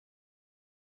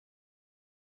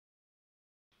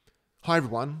Hi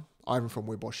everyone, Ivan from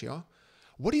Webbosh here.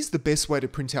 What is the best way to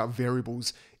print out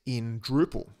variables in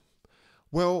Drupal?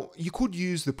 Well, you could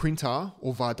use the printer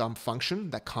or var_dump function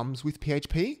that comes with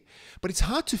PHP, but it's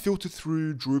hard to filter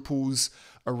through Drupal's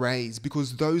arrays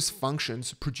because those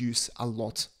functions produce a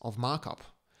lot of markup.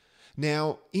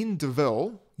 Now, in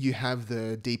Devel, you have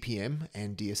the DPM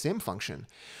and DSM function,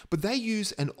 but they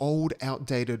use an old,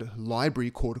 outdated library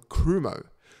called Krumo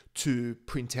to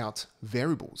print out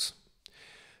variables.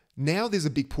 Now there's a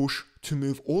big push to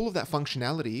move all of that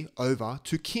functionality over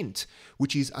to Kint,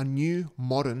 which is a new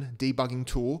modern debugging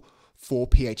tool for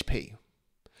PHP.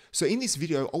 So in this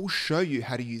video, I'll show you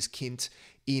how to use Kint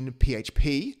in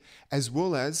PHP as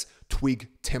well as Twig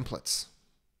templates.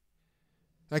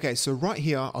 Okay, so right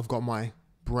here, I've got my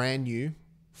brand new,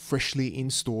 freshly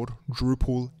installed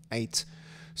Drupal 8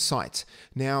 site.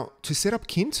 Now, to set up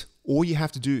Kint, all you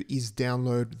have to do is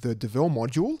download the Devel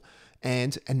module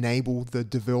and enable the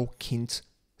Devel Kint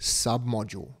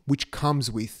submodule, which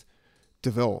comes with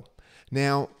Devel.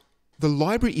 Now, the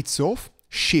library itself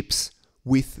ships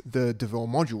with the Devel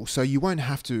module, so you won't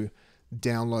have to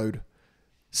download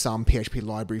some PHP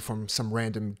library from some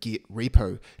random Git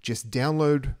repo. Just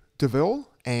download Devel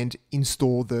and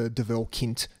install the Devel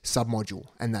Kint submodule,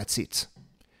 and that's it.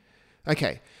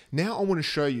 Okay, now I want to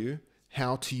show you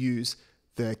how to use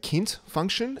the Kint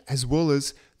function as well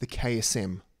as the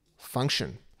KSM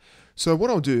function. So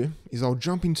what I'll do is I'll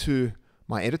jump into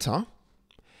my editor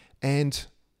and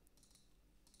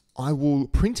I will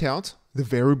print out the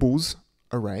variables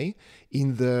array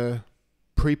in the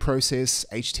preprocess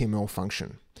HTML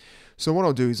function. So what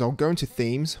I'll do is I'll go into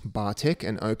themes, bartech,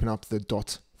 and open up the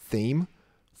 .theme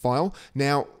file.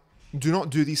 Now, do not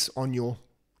do this on your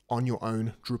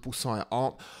own Drupal site.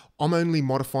 I'm only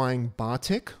modifying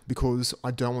bartech because I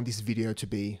don't want this video to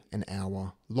be an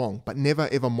hour long, but never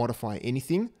ever modify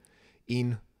anything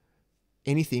in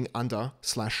anything under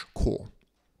 /core.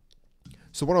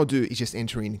 So what I'll do is just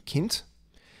enter in Kint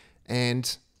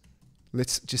and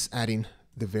let's just add in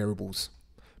the variables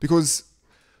because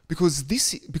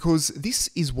this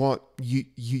is what you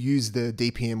use the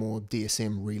DPM or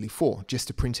DSM really for, just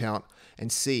to print out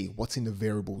and see what's in the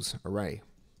variables array.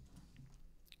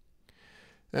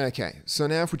 Okay, so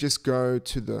now if we just go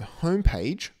to the home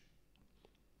page,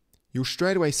 you'll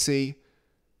straight away see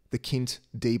the Kint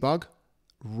debug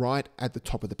right at the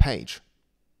top of the page.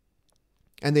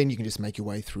 And then you can just make your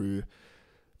way through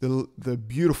the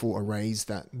beautiful arrays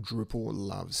that Drupal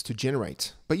loves to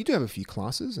generate. But you do have a few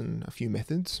classes and a few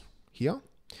methods here.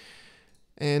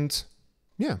 And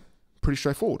yeah, pretty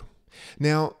straightforward.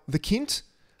 Now, the Kint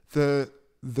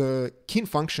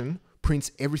function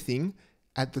prints everything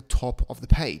at the top of the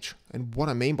page. And what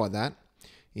I mean by that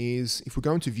is if we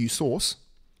go into view source,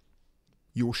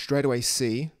 you'll straight away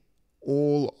see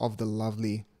all of the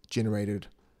lovely generated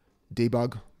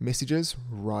debug messages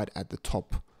right at the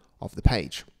top of the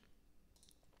page.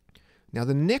 Now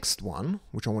the next one,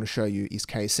 which I want to show you, is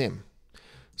KSM.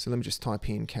 So let me just type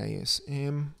in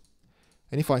KSM.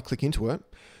 And if I click into it,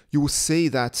 you will see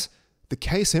that the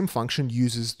KSM function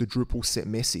uses the Drupal set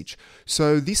message.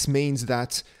 So this means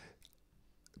that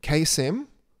KSM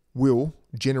will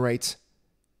generate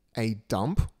a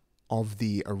dump of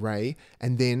the array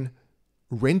and then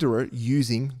render it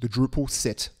using the Drupal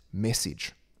set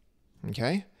message.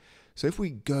 Okay, so if we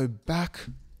go back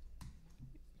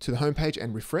to the home page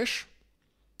and refresh,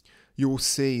 you will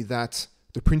see that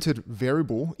the printed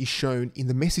variable is shown in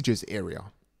the messages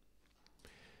area.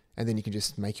 And then you can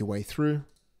just make your way through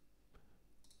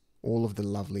all of the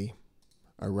lovely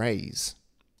arrays.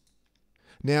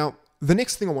 Now, the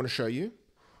next thing I want to show you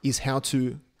is how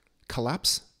to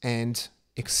collapse and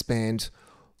expand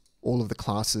all of the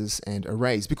classes and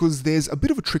arrays, because there's a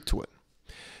bit of a trick to it.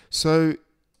 So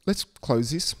let's close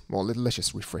this. Well, let's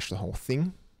just refresh the whole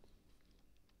thing.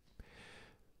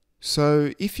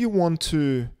 So if you want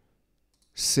to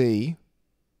see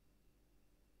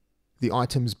the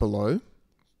items below,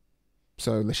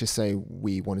 so let's just say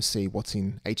we want to see what's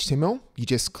in HTML, you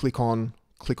just click on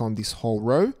this whole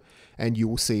row and you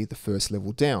will see the first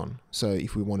level down. So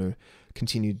if we want to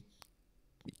continue,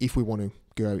 if we want to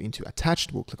go into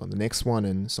attached, we'll click on the next one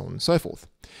and so on and so forth.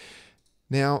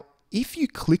 Now, if you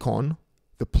click on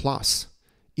the plus,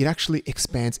 it actually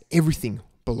expands everything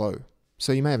below.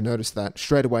 So you may have noticed that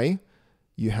straight away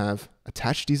you have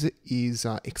attached is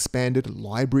expanded,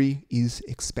 library is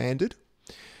expanded.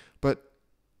 But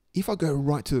if I go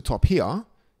right to the top here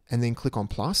and then click on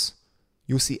plus,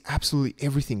 you'll see absolutely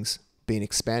everything's been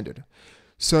expanded.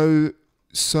 So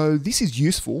this is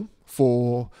useful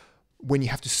for when you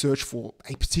have to search for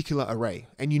a particular array,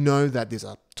 and you know that there's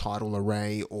a title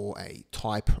array or a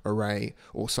type array,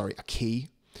 or sorry, a key,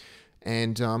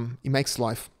 and it makes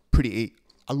life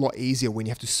a lot easier when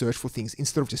you have to search for things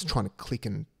instead of just trying to click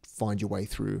and find your way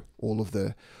through all of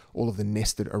the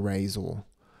nested arrays or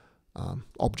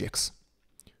objects.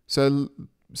 So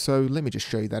let me just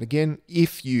show you that again.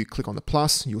 If you click on the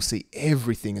plus, you'll see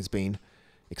everything has been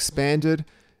expanded.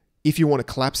 If you want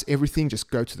to collapse everything, just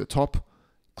go to the top,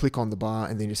 click on the bar,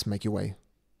 and then just make your way.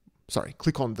 Sorry,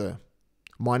 click on the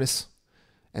minus,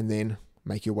 and then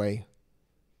make your way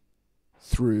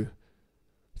through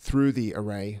the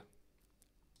array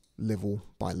level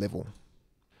by level.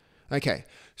 Okay,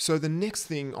 so the next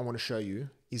thing I want to show you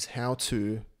is how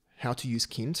to use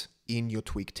Kint in your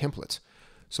Twig template.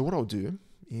 So what I'll do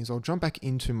is I'll jump back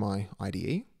into my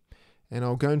IDE, and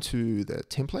I'll go into the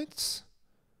templates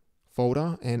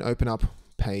folder and open up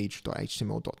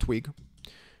page.html.twig.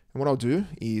 And what I'll do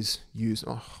is use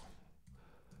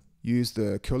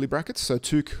the curly brackets, so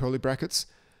 2 curly brackets.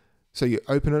 So you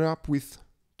open it up with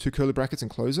 2 curly brackets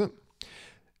and close it.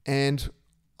 And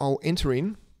I'll enter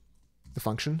in the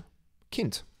function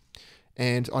Kint.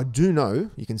 And I do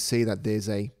know, you can see that there's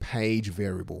a page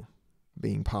variable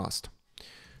being passed.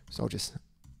 So I'll just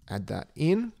add that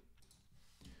in.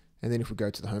 And then if we go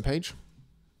to the home page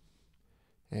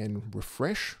and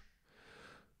refresh,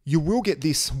 you will get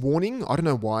this warning. I don't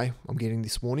know why I'm getting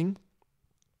this warning,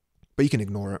 but you can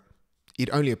ignore it. It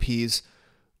only appears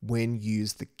when you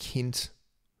use the Kint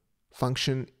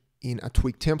function in a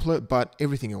Twig template, but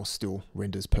everything else still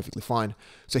renders perfectly fine.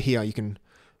 So here you can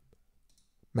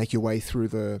make your way through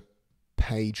the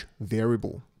page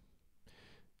variable.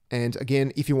 And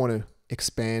again, if you want to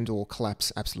expand or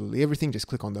collapse absolutely everything, just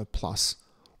click on the plus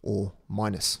or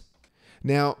minus.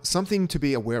 Now, something to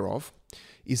be aware of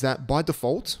is that by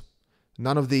default,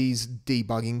 none of these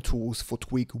debugging tools for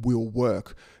Twig will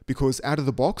work, because out of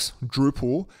the box,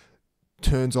 Drupal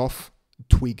turns off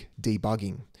Twig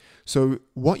debugging. So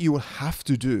what you will have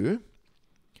to do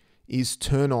is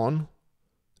turn on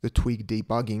the Twig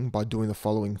debugging by doing the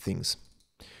following things.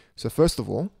 So first of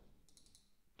all,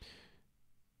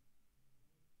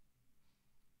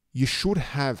 you should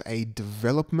have a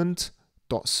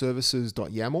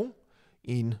development.services.yaml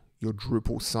in your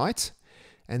Drupal site,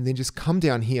 and then just come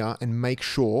down here and make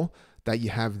sure that you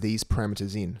have these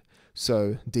parameters in.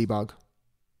 So debug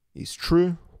is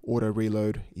true, auto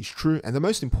reload is true, and the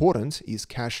most important is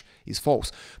cache is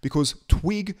false, because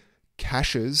Twig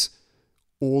caches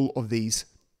all of these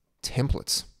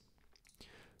templates.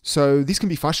 So this can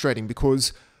be frustrating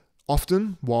because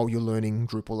often while you're learning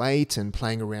Drupal 8 and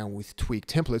playing around with Twig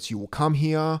templates, you will come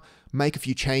here, make a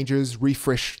few changes,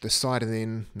 refresh the site, and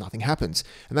then nothing happens.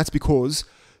 And that's because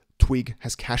Twig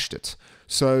has cached it.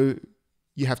 So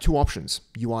you have 2 options.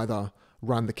 You either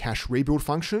run the cache rebuild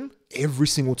function every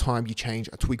single time you change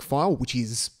a Twig file, which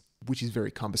is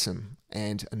very cumbersome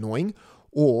and annoying,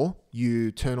 or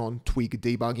you turn on Twig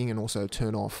debugging and also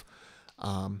turn off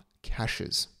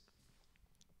caches,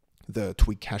 the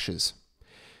Twig caches.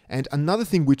 And another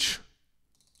thing which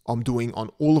I'm doing on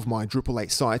all of my Drupal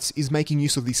 8 sites is making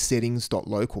use of this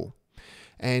settings.local.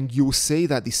 And you'll see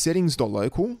that the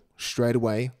settings.local straight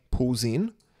away pulls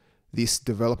in this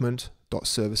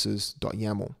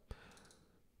development.services.yaml.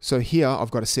 So here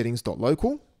I've got a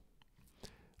settings.local,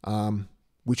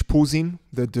 which pulls in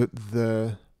the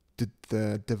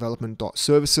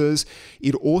development.services.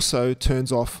 It also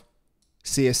turns off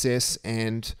CSS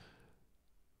and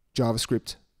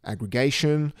JavaScript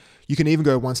aggregation. You can even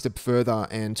go one step further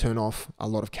and turn off a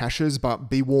lot of caches, but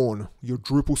be warned, your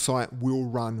Drupal site will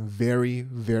run very,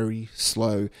 very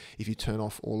slow if you turn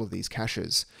off all of these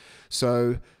caches.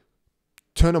 So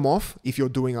turn them off if you're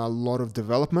doing a lot of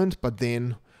development, but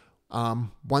then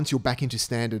once you're back into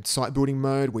standard site building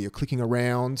mode where you're clicking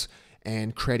around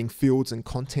and creating fields and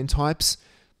content types,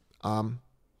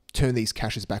 turn these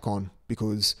caches back on,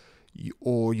 because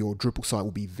or your Drupal site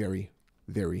will be very,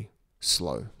 very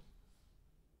slow.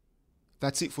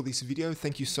 That's it for this video.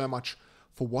 Thank you so much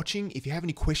for watching. If you have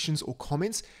any questions or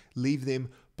comments, leave them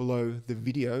below the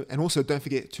video. And also don't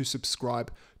forget to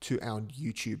subscribe to our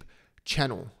YouTube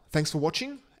channel. Thanks for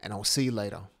watching, and I'll see you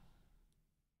later.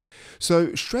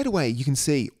 So straight away, you can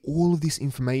see all of this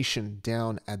information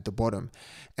down at the bottom.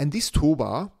 And this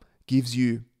toolbar gives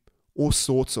you all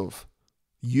sorts of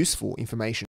useful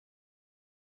information.